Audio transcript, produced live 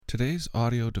Today's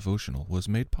audio devotional was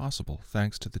made possible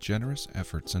thanks to the generous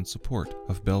efforts and support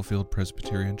of Bellefield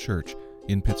Presbyterian Church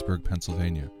in Pittsburgh,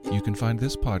 Pennsylvania. You can find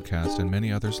this podcast and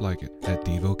many others like it at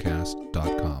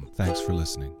Devocast.com. Thanks for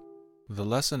listening. The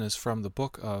lesson is from the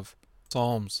book of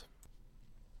Psalms.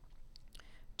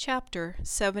 Chapter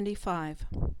 75.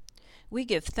 We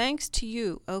give thanks to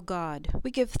you, O God.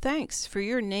 We give thanks, for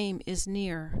your name is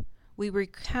near. We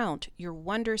recount your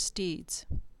wondrous deeds.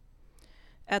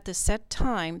 At the set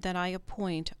time that I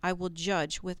appoint, I will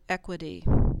judge with equity.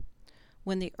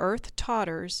 When the earth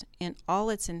totters and all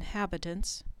its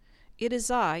inhabitants, it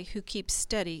is I who keep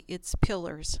steady its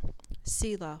pillars.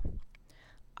 Selah.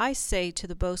 I say to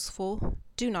the boastful,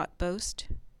 do not boast,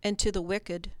 and to the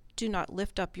wicked, do not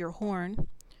lift up your horn.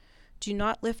 Do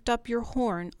not lift up your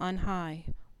horn on high,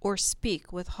 or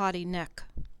speak with haughty neck.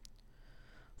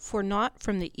 For not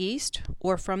from the east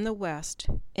or from the west,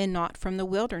 and not from the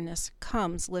wilderness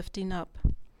comes lifting up.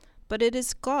 But it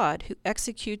is God who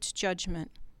executes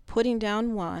judgment, putting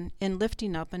down one and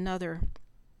lifting up another.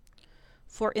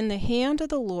 For in the hand of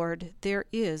the Lord there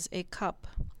is a cup,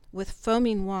 with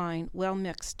foaming wine well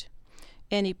mixed,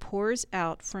 and he pours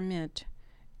out ferment,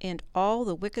 and all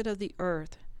the wicked of the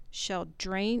earth shall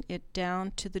drain it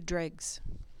down to the dregs.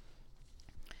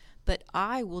 But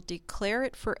I will declare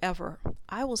it forever.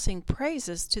 I will sing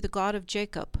praises to the God of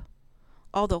Jacob.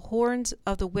 All the horns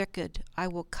of the wicked I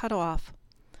will cut off,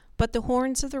 but the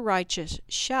horns of the righteous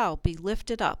shall be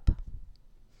lifted up.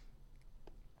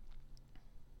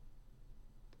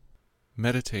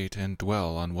 Meditate and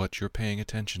dwell on what you're paying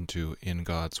attention to in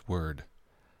God's Word.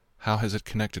 How has it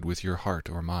connected with your heart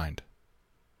or mind?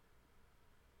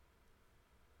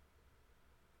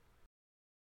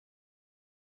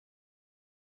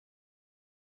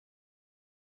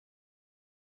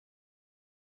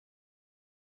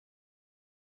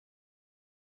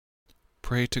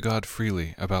 Pray to God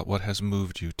freely about what has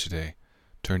moved you today.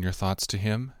 Turn your thoughts to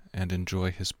Him and enjoy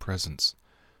His presence.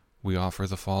 We offer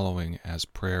the following as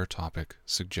prayer topic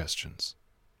suggestions.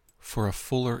 For a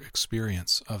fuller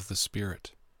experience of the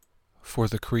Spirit. For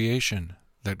the creation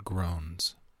that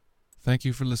groans. Thank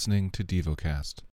you for listening to Devocast.